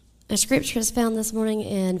Our scripture is found this morning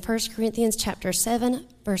in 1 Corinthians chapter 7,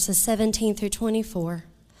 verses 17 through 24.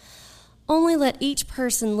 Only let each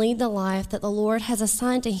person lead the life that the Lord has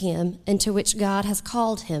assigned to him and to which God has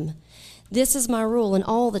called him. This is my rule in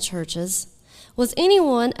all the churches. Was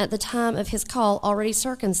anyone at the time of his call already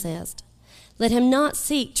circumcised? Let him not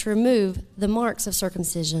seek to remove the marks of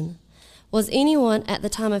circumcision. Was anyone at the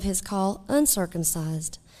time of his call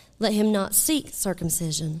uncircumcised? Let him not seek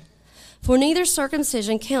circumcision. For neither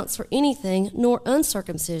circumcision counts for anything, nor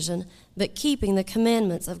uncircumcision, but keeping the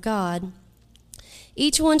commandments of God.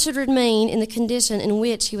 Each one should remain in the condition in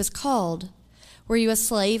which he was called. Were you a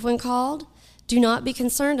slave when called? Do not be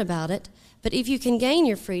concerned about it, but if you can gain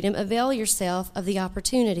your freedom, avail yourself of the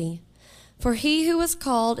opportunity. For he who was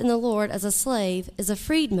called in the Lord as a slave is a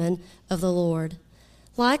freedman of the Lord.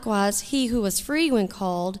 Likewise, he who was free when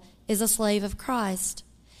called is a slave of Christ.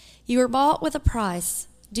 You were bought with a price.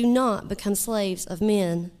 Do not become slaves of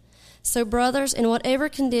men. So, brothers, in whatever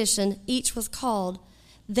condition each was called,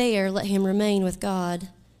 there let him remain with God.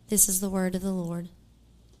 This is the word of the Lord.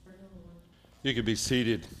 You can be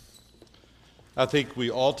seated. I think we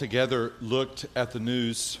all together looked at the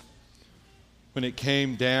news when it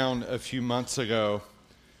came down a few months ago,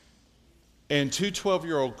 and two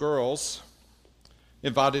 12-year-old girls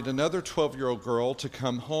invited another 12-year-old girl to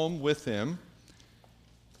come home with them.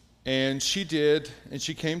 And she did, and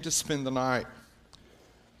she came to spend the night.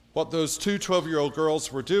 What those two 12-year-old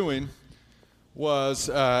girls were doing was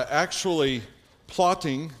actually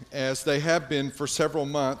plotting, as they have been for several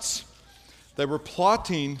months. They were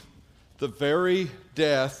plotting the very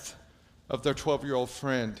death of their 12-year-old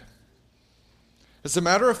friend. As a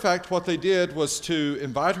matter of fact, what they did was to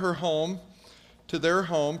invite her home, to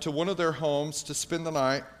one of their homes, to spend the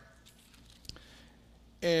night.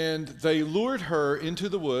 And they lured her into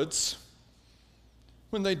the woods.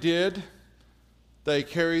 When they did, they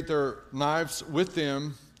carried their knives with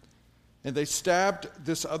them, and they stabbed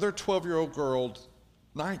this other 12-year-old girl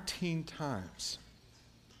 19 times.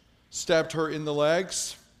 Stabbed her in the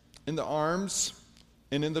legs, in the arms,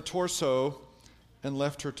 and in the torso, and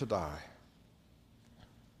left her to die.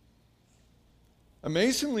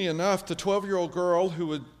 Amazingly enough, the 12-year-old girl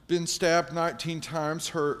who had been stabbed 19 times,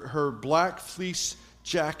 her black fleece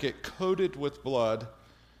jacket coated with blood,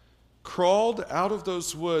 crawled out of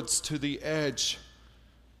those woods to the edge,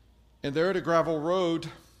 and there at a gravel road,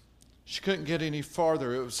 she couldn't get any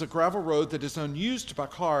farther. It was a gravel road that is unused by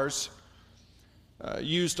cars,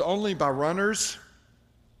 used only by runners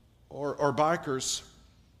or bikers.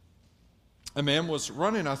 A man was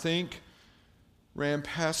running, I think, ran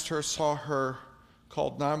past her, saw her,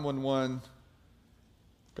 called 911,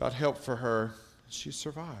 got help for her. She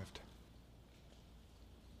survived.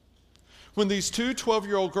 When these two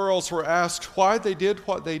 12-year-old girls were asked why they did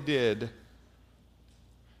what they did,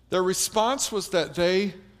 their response was that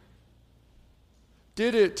they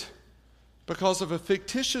did it because of a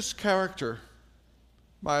fictitious character.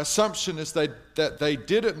 My assumption is that they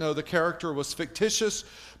didn't know the character was fictitious,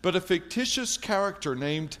 but a fictitious character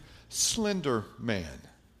named Slender Man.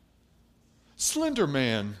 Slender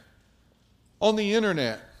Man on the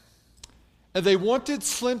internet. And they wanted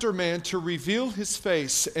Slender Man to reveal his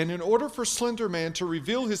face. And in order for Slender Man to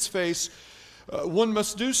reveal his face, one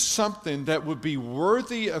must do something that would be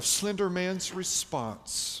worthy of Slender Man's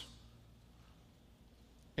response.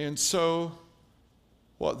 And so,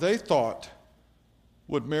 what they thought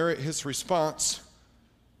would merit his response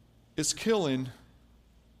is killing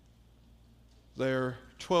their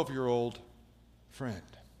 12-year-old friend.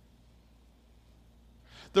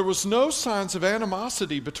 There was no signs of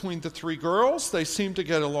animosity between the three girls. They seemed to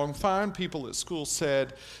get along fine. People at school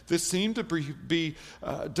said this seemed to be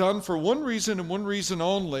done for one reason and one reason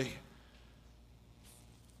only: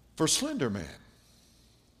 for Slender Man.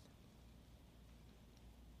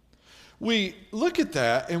 We look at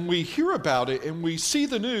that and we hear about it and we see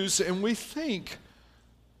the news and we think,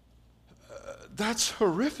 that's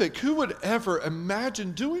horrific. Who would ever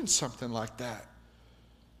imagine doing something like that?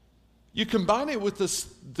 You combine it with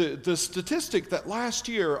the statistic that last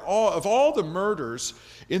year, of all the murders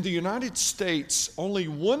in the United States, only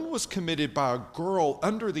one was committed by a girl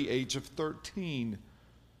under the age of 13.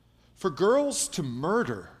 For girls to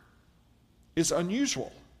murder is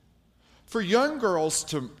unusual. For young girls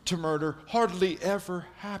to murder hardly ever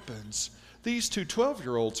happens. These two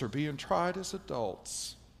 12-year-olds are being tried as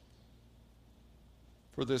adults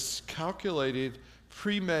for this calculated,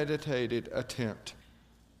 premeditated attempt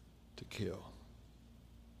to kill.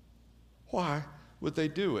 Why would they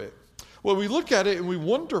do it? Well, we look at it and we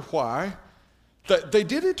wonder why. That they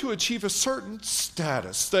did it to achieve a certain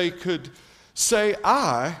status. They could say,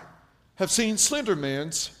 I have seen Slender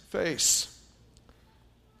Man's face.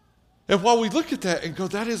 And while we look at that and go,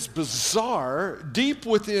 that is bizarre, deep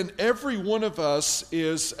within every one of us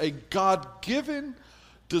is a God-given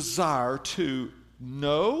desire to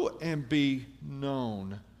know and be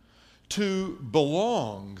known, to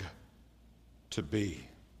belong, to be.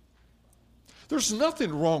 There's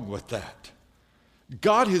nothing wrong with that.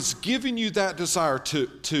 God has given you that desire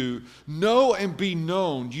to know and be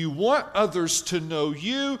known. You want others to know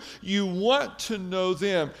you. You want to know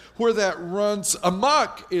them. Where that runs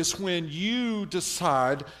amok is when you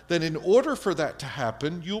decide that in order for that to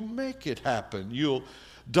happen, you'll make it happen. You'll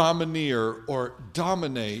domineer or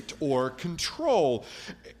dominate or control.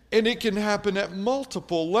 And it can happen at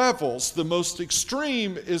multiple levels. The most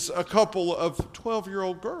extreme is a couple of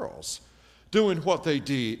 12-year-old girls doing what they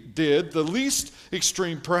did. The least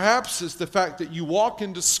extreme, perhaps, is the fact that you walk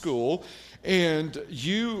into school and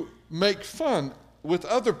you make fun with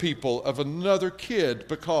other people of another kid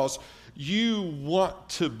because you want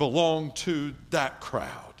to belong to that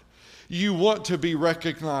crowd. You want to be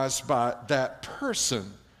recognized by that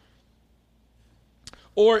person.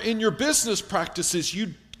 Or in your business practices,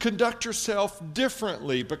 you conduct yourself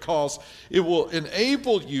differently because it will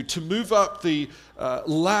enable you to move up the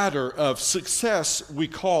ladder of success, we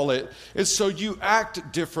call it. And so you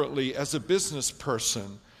act differently as a business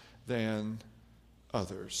person than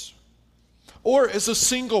others. Or as a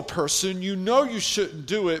single person, you know you shouldn't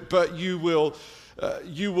do it, but you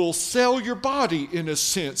will sell your body in a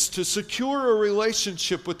sense to secure a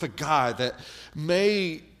relationship with a guy that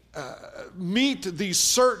may meet these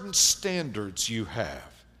certain standards you have.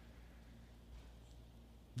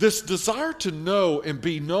 This desire to know and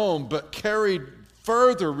be known, but carried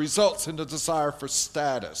further, results in a desire for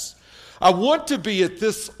status. I want to be at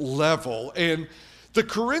this level, and the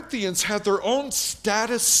Corinthians had their own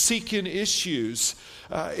status-seeking issues.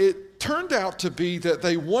 It turned out to be that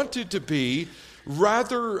they wanted to be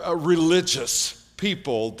rather religious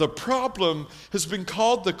people. The problem has been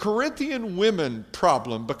called the Corinthian women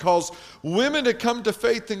problem because women had come to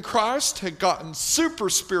faith in Christ, had gotten super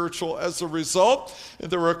spiritual as a result,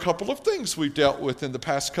 and there were a couple of things we dealt with in the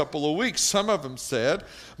past couple of weeks. Some of them said,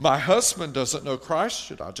 my husband doesn't know Christ,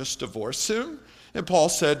 should I just divorce him? And Paul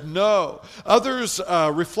said, no. Others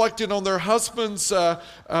reflected on their husband's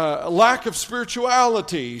lack of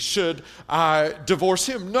spirituality. Should I divorce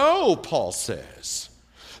him? No, Paul says.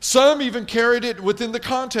 Some even carried it within the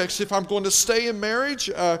context, if I'm going to stay in marriage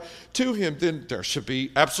to him, then there should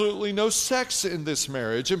be absolutely no sex in this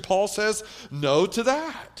marriage. And Paul says no to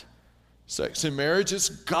that. Sex in marriage is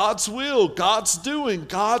God's will, God's doing,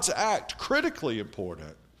 God's act, critically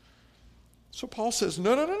important. So Paul says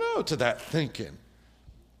no to that thinking.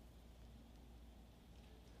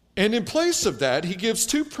 And in place of that, he gives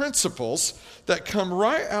two principles that come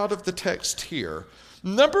right out of the text here.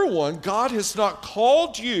 Number one, God has not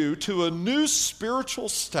called you to a new spiritual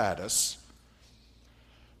status,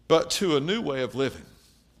 but to a new way of living.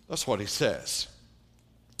 That's what he says.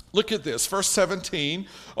 Look at this, verse 17.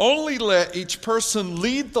 Only let each person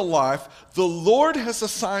lead the life the Lord has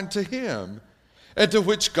assigned to him, and to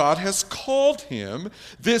which God has called him.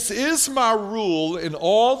 This is my rule in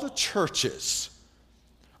all the churches.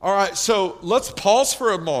 All right, so let's pause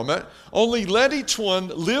for a moment. Only let each one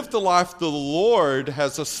live the life the Lord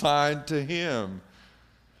has assigned to him.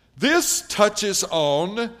 This touches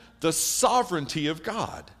on the sovereignty of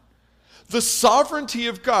God. The sovereignty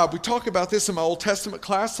of God. We talk about this in my Old Testament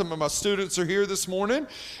class. Some of my students are here this morning.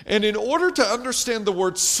 And in order to understand the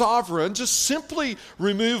word sovereign, just simply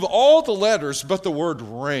remove all the letters but the word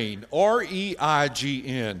reign,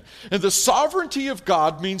 R-E-I-G-N. And the sovereignty of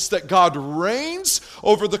God means that God reigns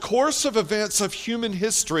over the course of events of human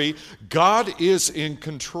history. God is in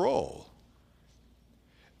control.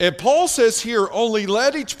 And Paul says here, only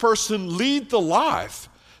let each person lead the life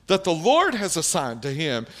that the Lord has assigned to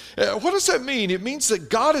him. What does that mean? It means that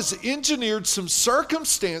God has engineered some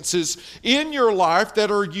circumstances in your life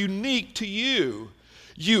that are unique to you.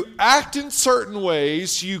 You act in certain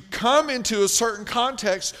ways, you come into a certain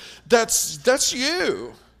context, that's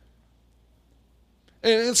you.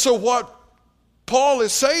 And so what Paul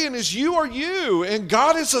is saying is you are you, and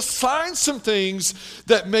God has assigned some things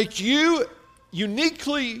that make you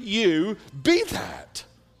uniquely you. Be that.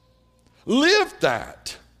 Live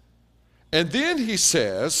that. And then he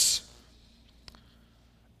says,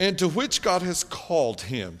 and to which God has called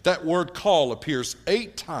him. That word call appears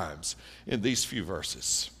 8 times in these few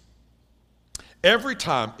verses. Every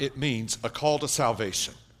time it means a call to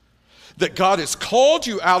salvation. That God has called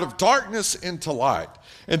you out of darkness into light.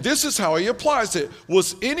 And this is how he applies it.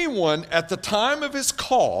 Was anyone at the time of his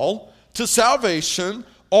call to salvation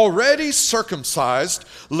already circumcised,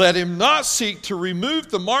 let him not seek to remove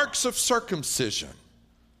the marks of circumcision.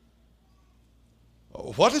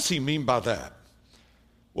 What does he mean by that?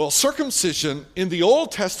 Well, circumcision in the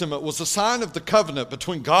Old Testament was a sign of the covenant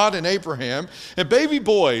between God and Abraham, and baby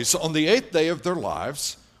boys on the 8th day of their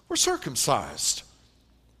lives were circumcised.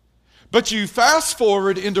 But you fast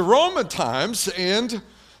forward into Roman times, and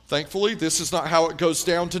thankfully this is not how it goes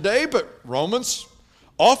down today, but Romans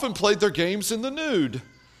often played their games in the nude.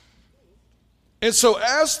 And so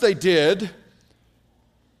as they did,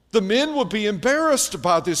 the men would be embarrassed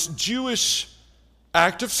by this Jewish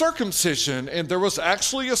act of circumcision, and there was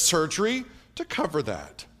actually a surgery to cover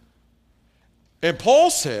that. And Paul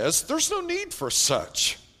says there's no need for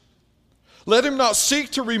such. Let him not seek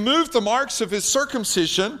to remove the marks of his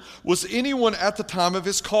circumcision. Was anyone at the time of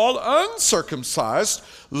his call uncircumcised?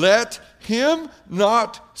 Let him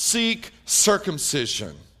not seek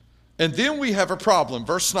circumcision. And then we have a problem.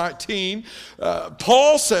 Verse 19,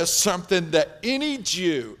 Paul says something that any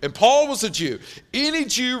Jew, and Paul was a Jew, any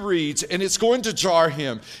Jew reads, and it's going to jar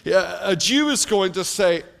him. A Jew is going to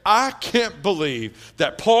say, I can't believe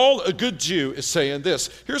that Paul, a good Jew, is saying this.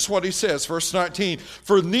 Here's what he says, verse 19.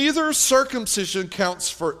 For neither circumcision counts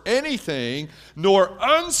for anything, nor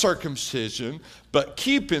uncircumcision, but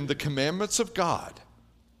keeping the commandments of God.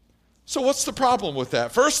 So what's the problem with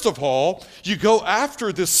that? First of all, you go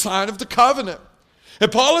after this sign of the covenant.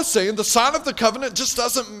 And Paul is saying the sign of the covenant just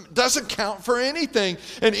doesn't count for anything.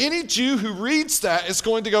 And any Jew who reads that is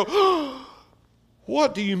going to go, oh,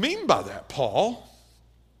 what do you mean by that, Paul?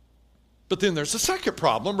 But then there's a second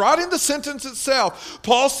problem. Right in the sentence itself,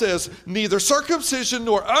 Paul says, neither circumcision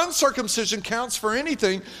nor uncircumcision counts for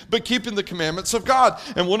anything but keeping the commandments of God.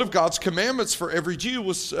 And one of God's commandments for every Jew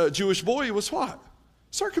was Jewish boy was what?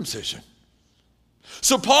 Circumcision.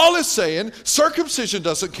 So Paul is saying circumcision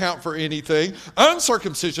doesn't count for anything.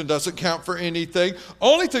 Uncircumcision doesn't count for anything.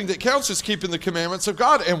 Only thing that counts is keeping the commandments of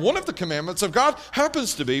God. And one of the commandments of God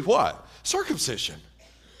happens to be what? Circumcision.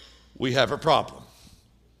 We have a problem.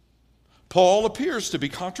 Paul appears to be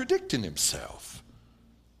contradicting himself.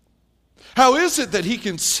 How is it that he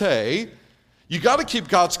can say, you got to keep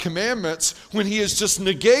God's commandments when he has just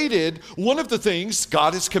negated one of the things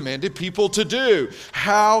God has commanded people to do?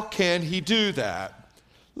 How can he do that?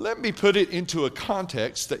 Let me put it into a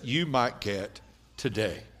context that you might get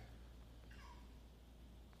today.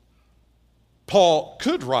 Paul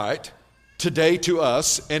could write today to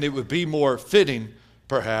us, and it would be more fitting,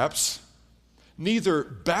 perhaps, neither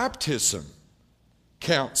baptism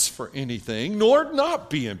counts for anything, nor not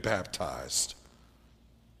being baptized,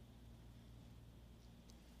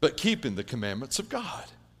 but keeping the commandments of God.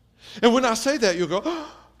 And when I say that, you'll go,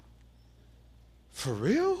 oh, for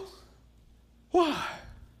real? Why?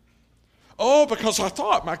 Oh, because I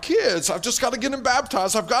thought my kids, I've just got to get them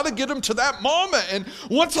baptized. I've got to get them to that moment. And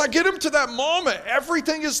once I get them to that moment,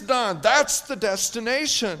 everything is done. That's the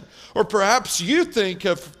destination. Or perhaps you think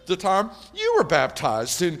of the time you were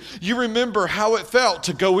baptized and you remember how it felt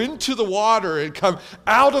to go into the water and come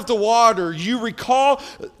out of the water. You recall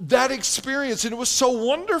that experience and it was so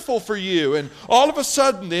wonderful for you. And all of a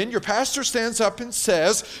sudden then your pastor stands up and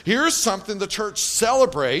says, here's something the church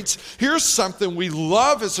celebrates. Here's something we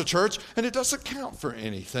love as a church, and it doesn't count for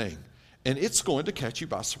anything. And it's going to catch you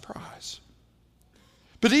by surprise.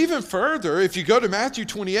 But even further, if you go to Matthew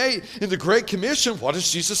 28, in the Great Commission, what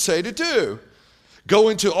does Jesus say to do? Go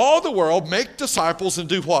into all the world, make disciples, and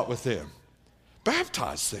do what with them?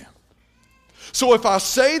 Baptize them. So if I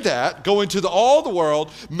say that, go into all the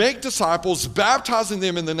world, make disciples, baptizing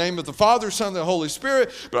them in the name of the Father, Son, and the Holy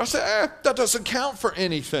Spirit, but I say, that doesn't count for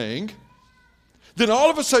anything, then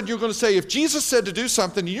all of a sudden you're going to say, if Jesus said to do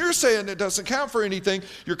something, and you're saying it doesn't count for anything,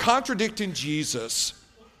 you're contradicting Jesus.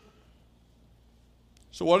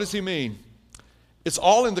 So what does he mean? It's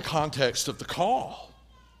all in the context of the call.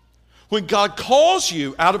 When God calls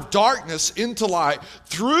you out of darkness into light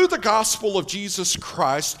through the gospel of Jesus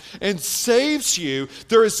Christ and saves you,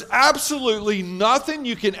 there is absolutely nothing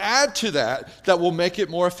you can add to that that will make it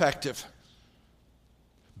more effective.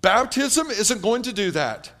 Baptism isn't going to do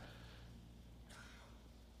that.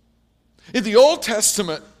 In the Old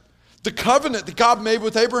Testament, the covenant that God made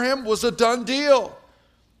with Abraham was a done deal.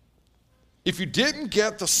 If you didn't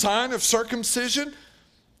get the sign of circumcision,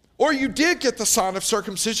 or you did get the sign of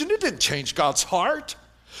circumcision, it didn't change God's heart.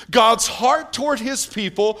 God's heart toward his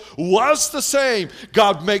people was the same.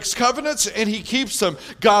 God makes covenants and he keeps them.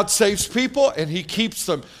 God saves people and he keeps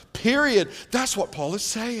them. Period. That's what Paul is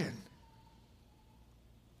saying.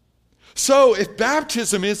 So if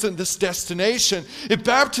baptism isn't this destination, if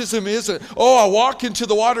baptism isn't, I walk into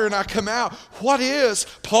the water and I come out, what is?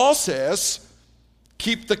 Paul says,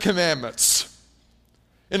 keep the commandments.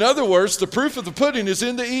 In other words, the proof of the pudding is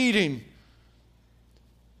in the eating.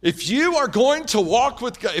 If you are going to walk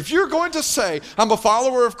with God, if you're going to say, I'm a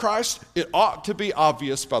follower of Christ, it ought to be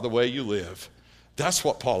obvious by the way you live. That's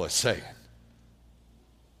what Paul is saying.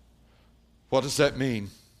 What does that mean?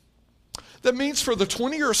 That means for the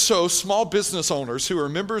 20 or so small business owners who are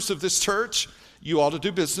members of this church, you ought to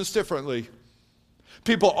do business differently.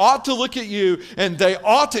 People ought to look at you and they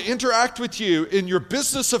ought to interact with you in your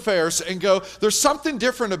business affairs and go, there's something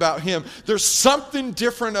different about him. There's something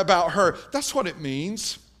different about her. That's what it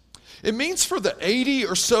means. It means for the 80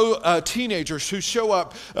 or so teenagers who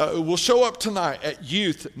will show up tonight at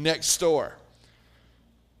youth next door,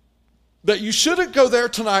 that you shouldn't go there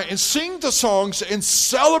tonight and sing the songs and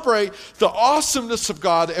celebrate the awesomeness of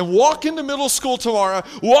God and walk into middle school tomorrow,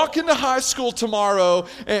 walk into high school tomorrow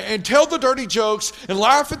and tell the dirty jokes and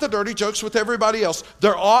laugh at the dirty jokes with everybody else.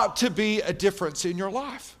 There ought to be a difference in your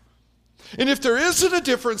life. And if there isn't a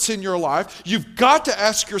difference in your life, you've got to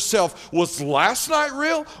ask yourself, was last night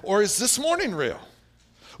real or is this morning real?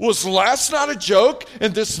 Was last night a joke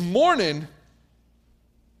and this morning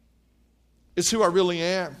is who I really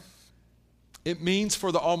am? It means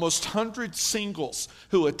for the almost 100 singles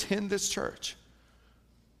who attend this church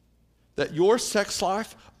that your sex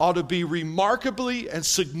life ought to be remarkably and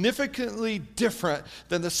significantly different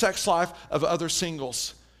than the sex life of other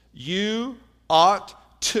singles. You ought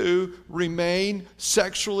to remain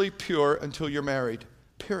sexually pure until you're married,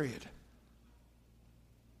 period.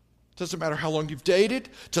 Doesn't matter how long you've dated.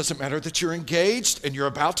 Doesn't matter that you're engaged and you're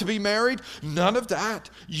about to be married. None of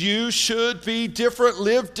that. You should be different,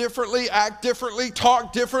 live differently, act differently,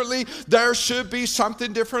 talk differently. There should be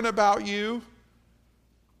something different about you.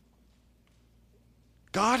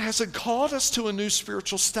 God hasn't called us to a new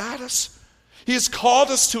spiritual status. He has called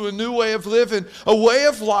us to a new way of living, a way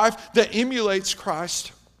of life that emulates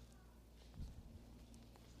Christ.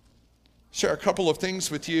 Share a couple of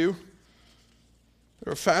things with you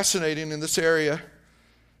that are fascinating in this area.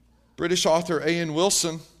 British author A.N.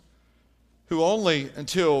 Wilson, who only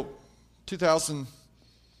until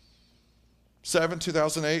 2007,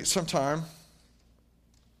 2008 sometime,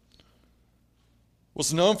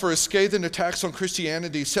 was known for his scathing attacks on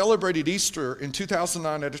Christianity, celebrated Easter in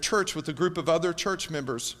 2009 at a church with a group of other church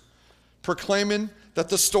members, proclaiming that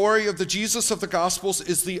the story of the Jesus of the Gospels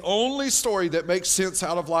is the only story that makes sense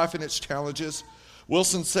out of life and its challenges.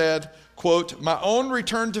 Wilson said, quote, "My own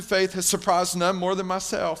return to faith has surprised none more than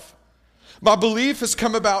myself. My belief has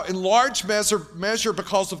come about in large measure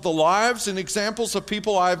because of the lives and examples of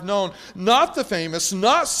people I have known, not the famous,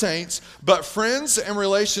 not saints, but friends and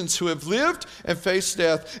relations who have lived and faced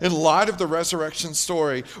death in light of the resurrection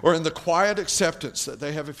story or in the quiet acceptance that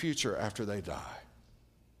they have a future after they die."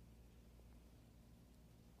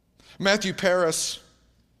 Matthew Paris,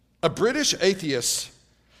 a British atheist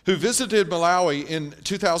who visited Malawi in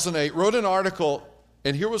 2008, wrote an article,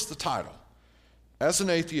 and here was the title: "As an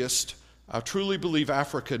atheist, I truly believe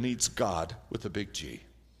Africa needs God with a big G."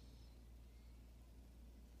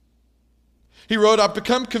 He wrote, "I've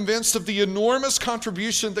become convinced of the enormous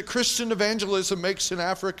contribution that Christian evangelism makes in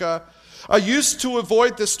Africa. I used to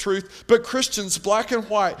avoid this truth, but Christians, black and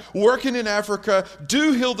white, working in Africa,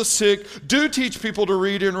 do heal the sick, do teach people to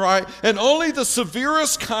read and write, and only the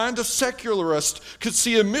severest kind of secularist could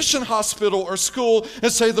see a mission hospital or school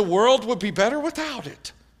and say the world would be better without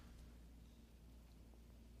it."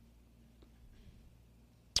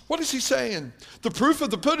 What is he saying? The proof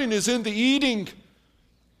of the pudding is in the eating.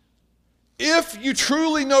 If you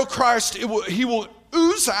truly know Christ, he will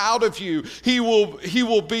ooze out of you. He will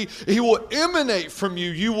emanate from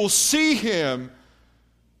you. You will see him.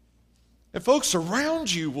 And folks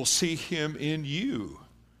around you will see him in you.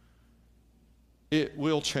 It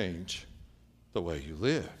will change the way you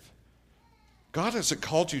live. God hasn't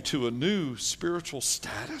called you to a new spiritual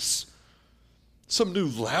status, some new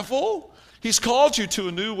level. He's called you to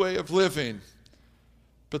a new way of living.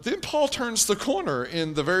 But then Paul turns the corner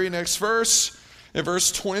in the very next verse, in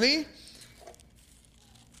verse 20.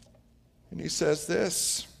 And he says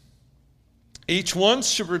this: "Each one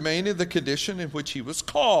should remain in the condition in which he was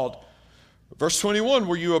called." Verse 21,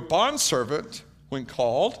 "Were you a bondservant when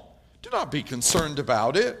called? Do not be concerned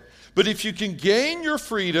about it. But if you can gain your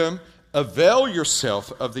freedom, avail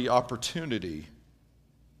yourself of the opportunity.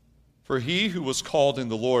 For he who was called in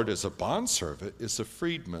the Lord as a bondservant is a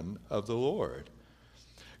freedman of the Lord."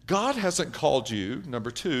 God hasn't called you,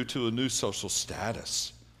 number two, to a new social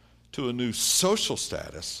status,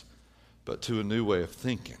 but to a new way of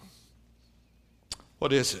thinking.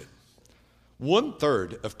 What is it?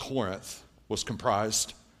 1/3 of Corinth was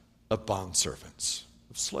comprised of bondservants,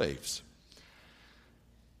 of slaves.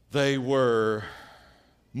 They were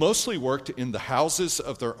mostly worked in the houses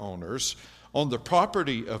of their owners, on the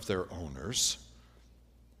property of their owners.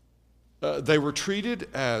 They were treated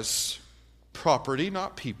as property,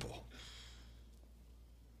 not people.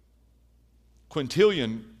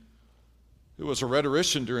 Quintilian, who was a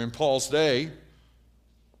rhetorician during Paul's day,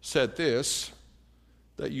 said this,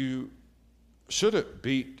 that you shouldn't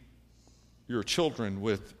beat your children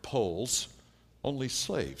with poles, only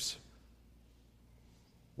slaves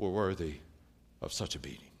were worthy of such a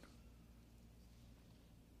beating.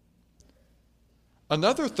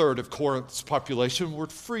 Another third of Corinth's population were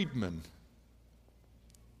freedmen.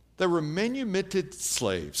 They were manumitted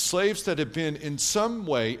slaves, slaves that had been in some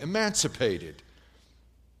way emancipated.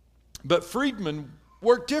 But freedmen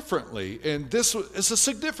worked differently, and this is a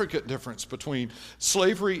significant difference between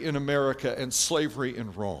slavery in America and slavery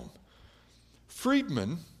in Rome.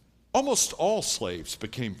 Freedmen, almost all slaves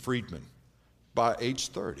became freedmen by age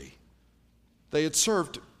 30. They had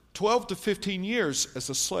served 12 to 15 years as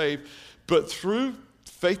a slave, but through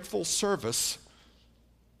faithful service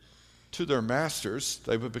to their masters,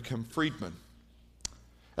 they would become freedmen.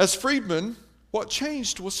 As freedmen, what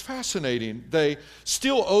changed was fascinating. They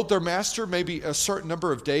still owed their master maybe a certain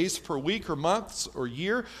number of days per week or months or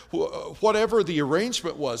year, whatever the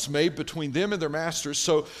arrangement was made between them and their masters.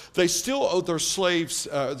 So they still owed their slaves,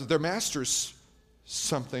 their masters,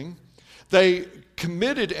 something. They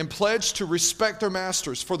committed and pledged to respect their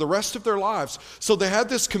masters for the rest of their lives. So they had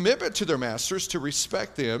this commitment to their masters to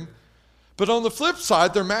respect them. But on the flip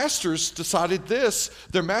side, their masters decided this.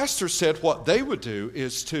 Their masters said what they would do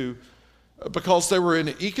is to, because they were in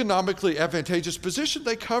an economically advantageous position,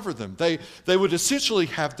 they cover them. They would essentially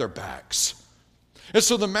have their backs. And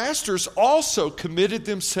so the masters also committed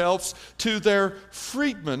themselves to their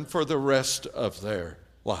freedmen for the rest of their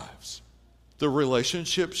lives. The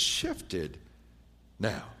relationship shifted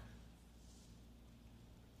now.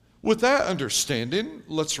 With that understanding,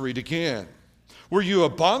 let's read again. Were you a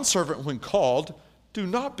bondservant when called? Do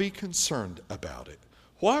not be concerned about it.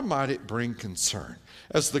 Why might it bring concern?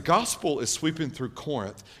 As the gospel is sweeping through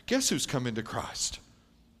Corinth, guess who's coming to Christ?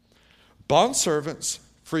 Bondservants,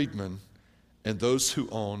 freedmen, and those who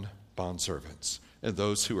own bondservants, and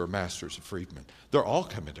those who are masters of freedmen. They're all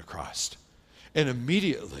coming to Christ. And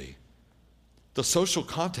immediately, the social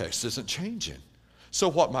context isn't changing. So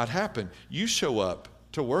what might happen? You show up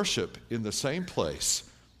to worship in the same place,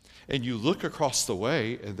 and you look across the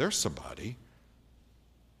way, and there's somebody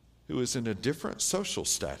who is in a different social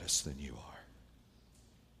status than you are.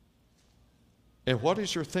 And what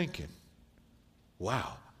is your thinking?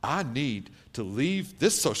 Wow, I need to leave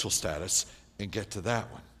this social status and get to that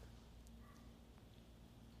one.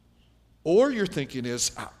 Or your thinking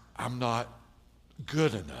is, I'm not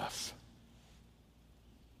good enough.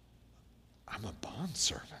 I'm a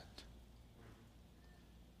bondservant.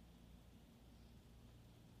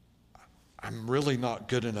 I'm really not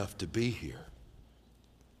good enough to be here.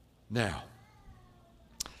 Now,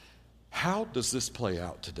 how does this play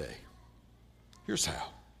out today? Here's how.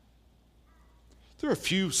 There are a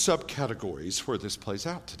few subcategories where this plays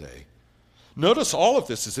out today. Notice all of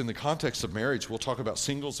this is in the context of marriage. We'll talk about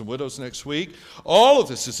singles and widows next week. All of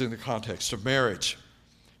this is in the context of marriage.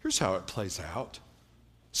 Here's how it plays out.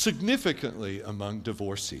 Significantly among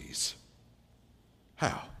divorcees.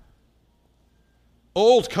 How?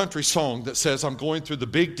 Old country song that says, I'm going through the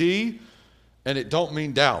big D, and it don't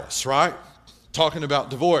mean Dallas, right? Talking about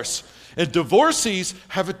divorce. And divorcees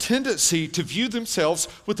have a tendency to view themselves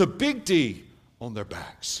with a big D on their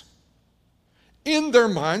backs. In their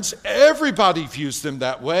minds, everybody views them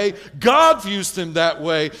that way. God views them that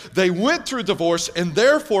way. They went through divorce, and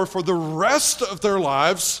therefore, for the rest of their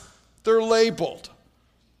lives, they're labeled.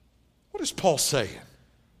 What is Paul saying?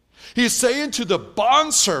 He's saying to the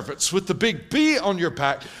bondservants with the big B on your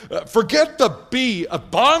back, forget the B, a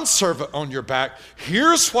bondservant on your back.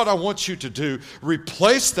 Here's what I want you to do.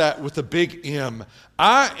 Replace that with a big M.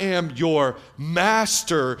 I am your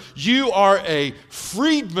master. You are a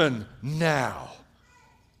freedman now.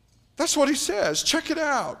 That's what he says. Check it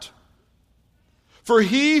out. For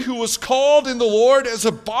he who was called in the Lord as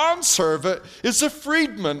a bondservant is a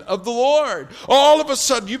freedman of the Lord. All of a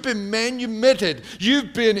sudden, you've been manumitted.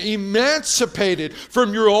 You've been emancipated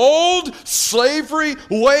from your old slavery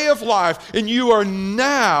way of life. And you are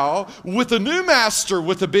now with a new master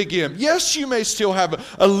with a big M. Yes, you may still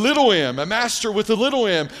have a little m, a master with a little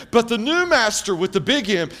m. But the new master with the big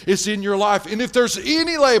M is in your life. And if there's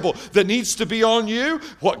any label that needs to be on you,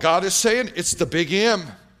 what God is saying, it's the big M.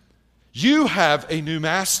 You have a new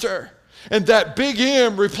master. And that big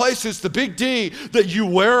M replaces the big D that you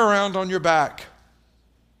wear around on your back.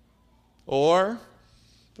 Or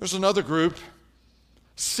There's another group,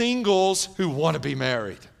 singles who want to be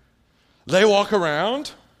married. They walk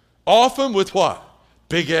around often with what?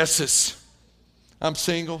 Big S's. I'm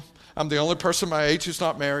single. I'm the only person my age who's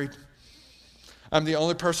not married. I'm the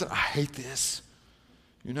only person. I hate this.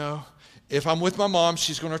 You know, if I'm with my mom,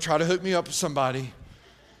 she's going to try to hook me up with somebody.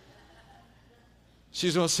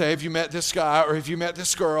 She's going to say, have you met this guy or have you met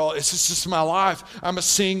this girl? It's just my life. I'm a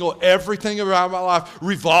single. Everything around my life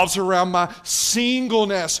revolves around my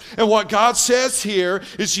singleness. And what God says here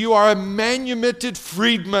is you are a manumitted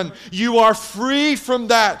freedman. You are free from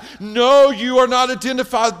that. No, you are not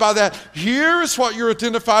identified by that. Here's what you're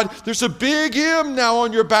identified. There's a big M now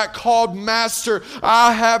on your back called master.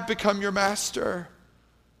 I have become your master.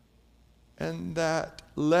 And that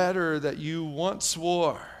letter that you once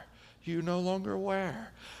wore, you no longer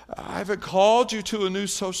wear. I haven't called you to a new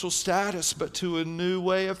social status, but to a new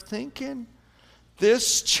way of thinking.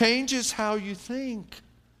 This changes how you think.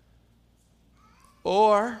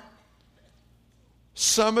 Or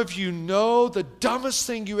some of you know the dumbest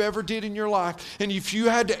thing you ever did in your life. And if you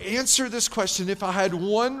had to answer this question, if I had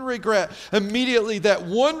one regret, immediately that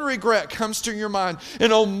one regret comes to your mind.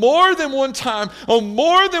 And on more than one time, on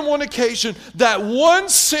more than one occasion, that one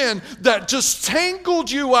sin that just tangled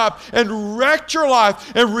you up and wrecked your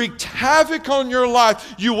life and wreaked havoc on your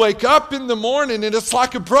life, you wake up in the morning and it's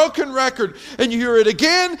like a broken record and you hear it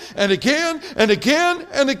again and again and again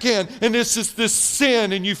and again. And it's just this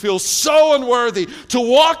sin and you feel so unworthy to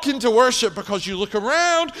walk into worship because you look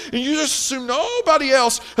around and you just assume nobody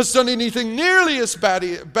else has done anything nearly as bad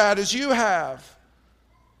as you have.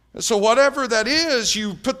 And so whatever that is,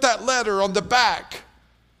 you put that letter on the back.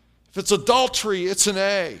 If it's adultery, it's an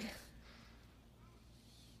A.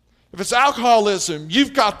 If it's alcoholism,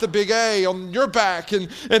 you've got the big A on your back, and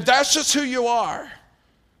that's just who you are.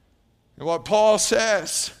 And what Paul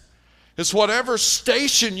says is whatever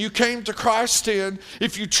station you came to Christ in,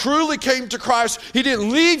 if you truly came to Christ, He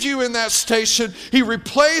didn't leave you in that station. He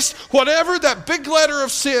replaced whatever that big letter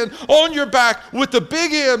of sin on your back with the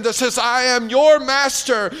big M that says, I am your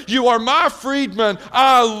master. You are my freedman.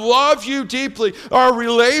 I love you deeply. Our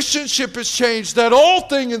relationship has changed. That old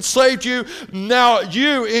thing enslaved you. Now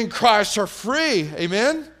you in Christ are free.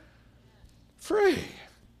 Amen? Free.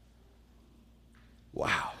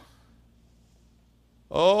 Wow.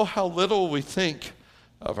 Oh, how little we think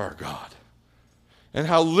of our God. And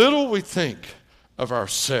how little we think of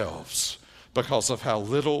ourselves because of how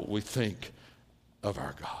little we think of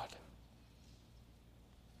our God.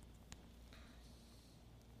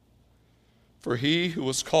 For he who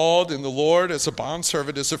was called in the Lord as a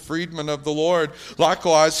bondservant is a freedman of the Lord.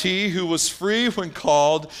 Likewise, he who was free when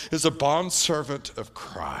called is a bondservant of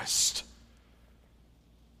Christ.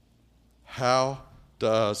 How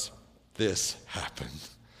does this happened?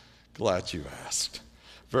 Glad you asked.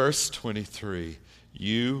 Verse 23,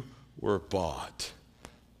 you were bought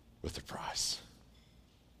with a price.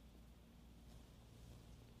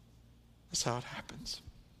 That's how it happens.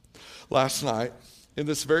 Last night, in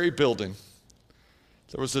this very building,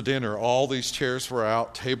 there was a dinner. All these chairs were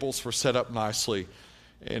out, tables were set up nicely,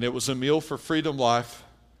 and it was a meal for Freedom Life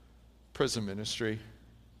Prison Ministry.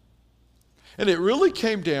 And it really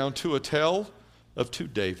came down to a tale of two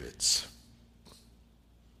Davids.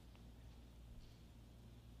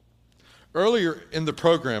 Earlier in the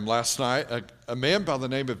program last night, a man by the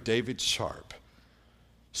name of David Sharp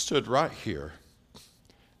stood right here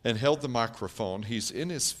and held the microphone. He's in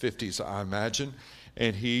his 50s, I imagine,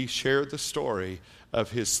 and he shared the story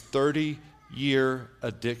of his 30-year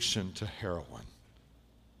addiction to heroin.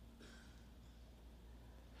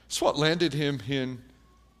 It's what landed him in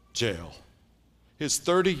jail. His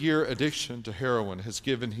 30-year addiction to heroin has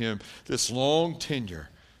given him this long tenure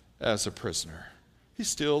as a prisoner. He's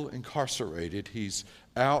still incarcerated. He's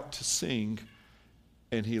out to sing,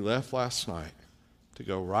 and he left last night to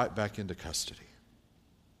go right back into custody.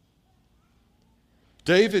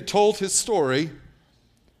 David told his story,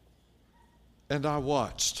 and I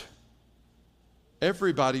watched.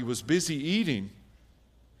 Everybody was busy eating,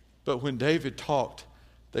 but when David talked,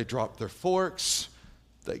 they dropped their forks.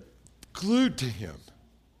 They glued to him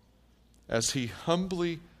as he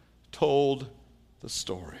humbly told the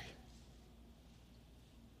story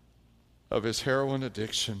of his heroin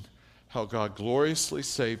addiction, how God gloriously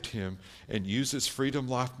saved him and uses Freedom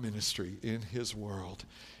Life Ministry in his world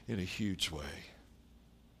in a huge way.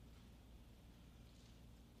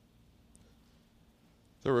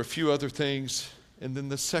 There were a few other things, and then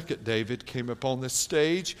the second David came up on this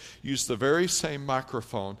stage, used the very same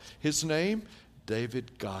microphone. His name,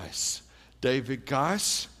 David Geis. David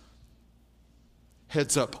Geis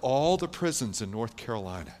heads up all the prisons in North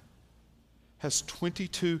Carolina. has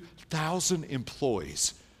 22,000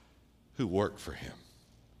 employees who work for him.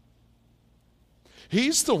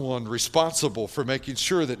 He's the one responsible for making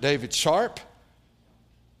sure that David Sharp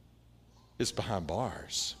is behind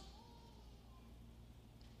bars.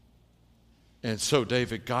 And so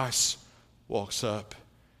David Geis walks up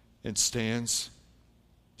and stands,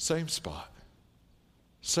 same spot,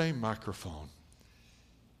 same microphone,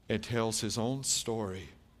 and tells his own story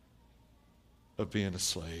of being a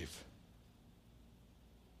slave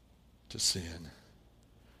to sin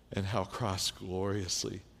and how Christ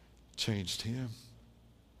gloriously changed him.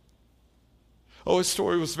 Oh, his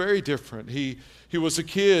story was very different. He was a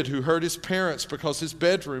kid who heard his parents, because his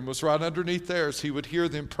bedroom was right underneath theirs, he would hear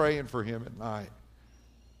them praying for him at night.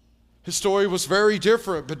 His story was very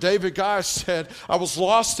different, but David Geis said, I was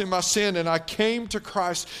lost in my sin and I came to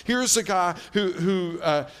Christ. Here's a guy who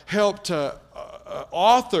helped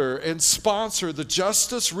author and sponsor the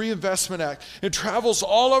Justice Reinvestment Act and travels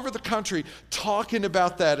all over the country talking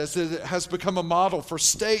about that as it has become a model for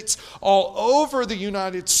states all over the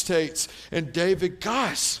United States. And David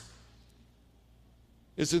Geis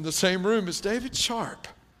is in the same room as David Sharp.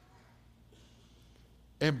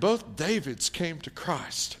 And both Davids came to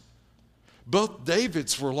Christ. Both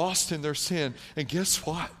Davids were lost in their sin. And guess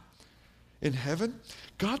what? In heaven,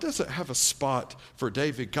 God doesn't have a spot for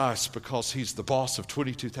David Geis because he's the boss of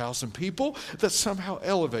 22,000 people that's somehow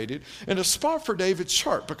elevated, and a spot for David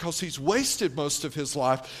Sharp because he's wasted most of his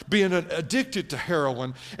life being addicted to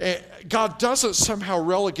heroin. And God doesn't somehow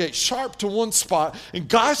relegate Sharp to one spot and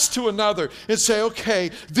Geis to another and say, okay,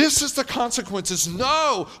 this is the consequences.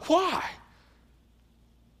 No. Why?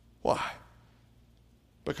 Why?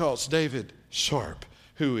 Because David Sharp,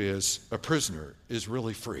 who is a prisoner, is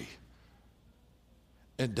really free.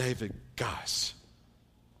 And David Geis,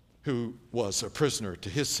 who was a prisoner to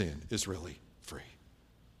his sin, is really free.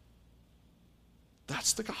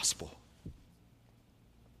 That's the gospel.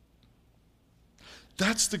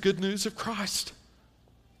 That's the good news of Christ.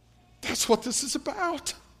 That's what this is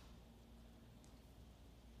about.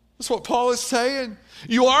 That's what Paul is saying.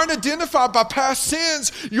 You aren't identified by past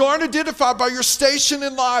sins. You aren't identified by your station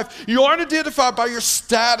in life. You aren't identified by your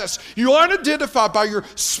status. You aren't identified by your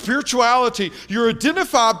spirituality. You're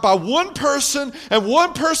identified by one person and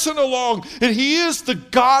one person alone. And he is the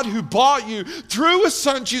God who bought you through his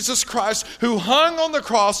son, Jesus Christ, who hung on the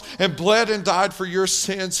cross and bled and died for your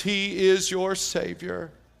sins. He is your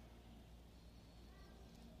Savior.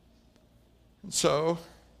 And so,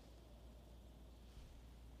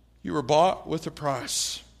 you were bought with a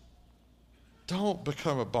price. Don't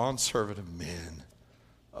become a bondservant of men.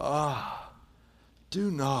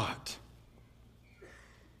 Do not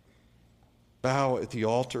bow at the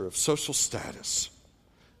altar of social status.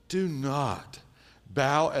 Do not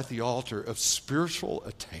bow at the altar of spiritual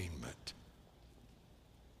attainment.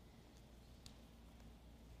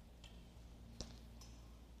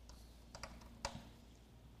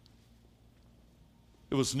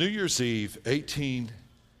 It was New Year's Eve,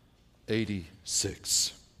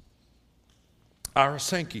 1886. Ira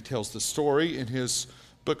Sankey tells the story in his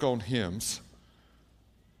book on hymns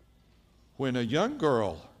when a young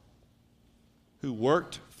girl who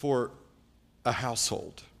worked for a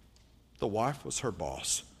household, the wife was her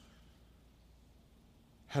boss,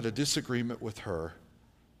 had a disagreement with her,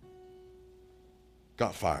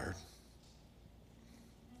 got fired.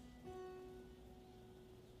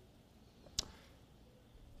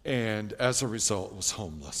 And as a result was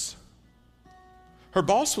homeless. Her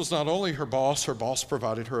boss was not only her boss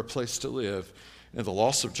provided her a place to live, and the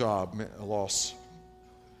loss of job meant a loss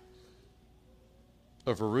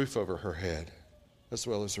of a roof over her head, as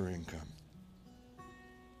well as her income.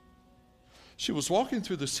 She was walking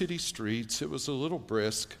through the city streets. It was a little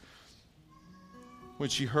brisk when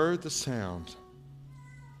she heard the sound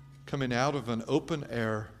coming out of an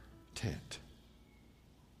open-air tent.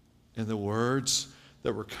 And the words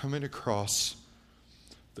that were coming across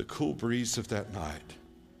the cool breeze of that night.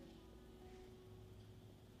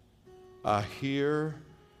 I hear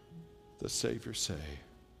the Savior say,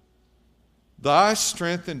 thy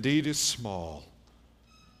strength indeed is small.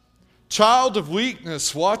 Child of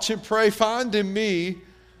weakness, watch and pray, find in me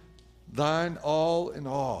thine all in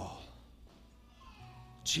all.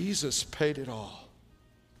 Jesus paid it all.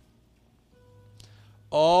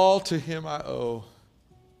 All to him I owe.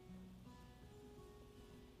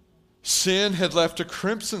 Sin had left a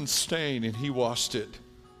crimson stain, and he washed it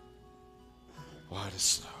white as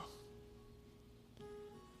snow.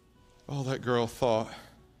 Oh, that girl thought,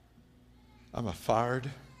 I'm a fired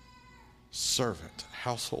servant,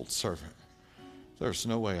 household servant. There's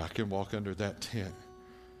no way I can walk under that tent.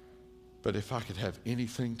 But if I could have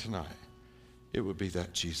anything tonight, it would be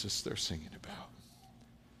that Jesus they're singing about.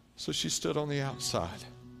 So she stood on the outside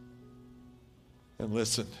and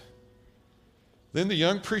listened. Then the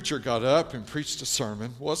young preacher got up and preached a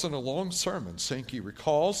sermon. Wasn't a long sermon, Sankey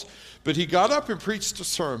recalls, but he got up and preached a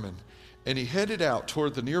sermon, and he headed out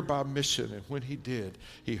toward the nearby mission, and when he did,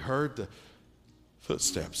 he heard the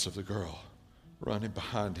footsteps of the girl running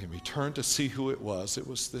behind him. He turned to see who it was. It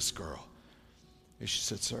was this girl. And she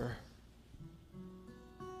said, "Sir,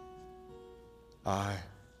 I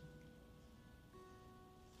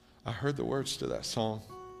heard the words to that song,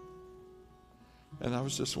 and I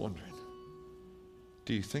was just wondering,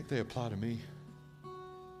 do you think they apply to me?"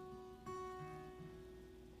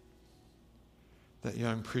 That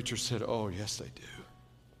young preacher said, "Oh, yes, they do."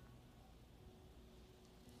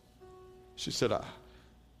 She said,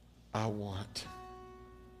 I want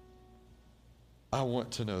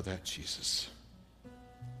to know that Jesus.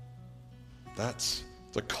 That's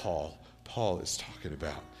the call Paul is talking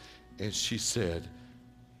about. And she said,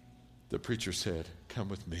 the preacher said, "Come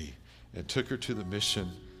with me," and took her to the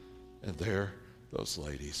mission, and there those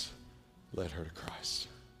ladies led her to Christ.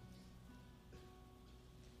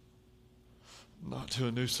 Not to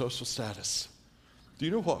a new social status. Do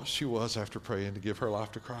you know what she was after praying to give her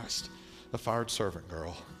life to Christ? A fired servant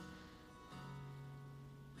girl.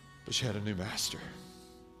 But she had a new master.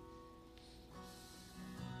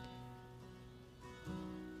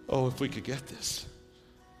 Oh, if we could get this.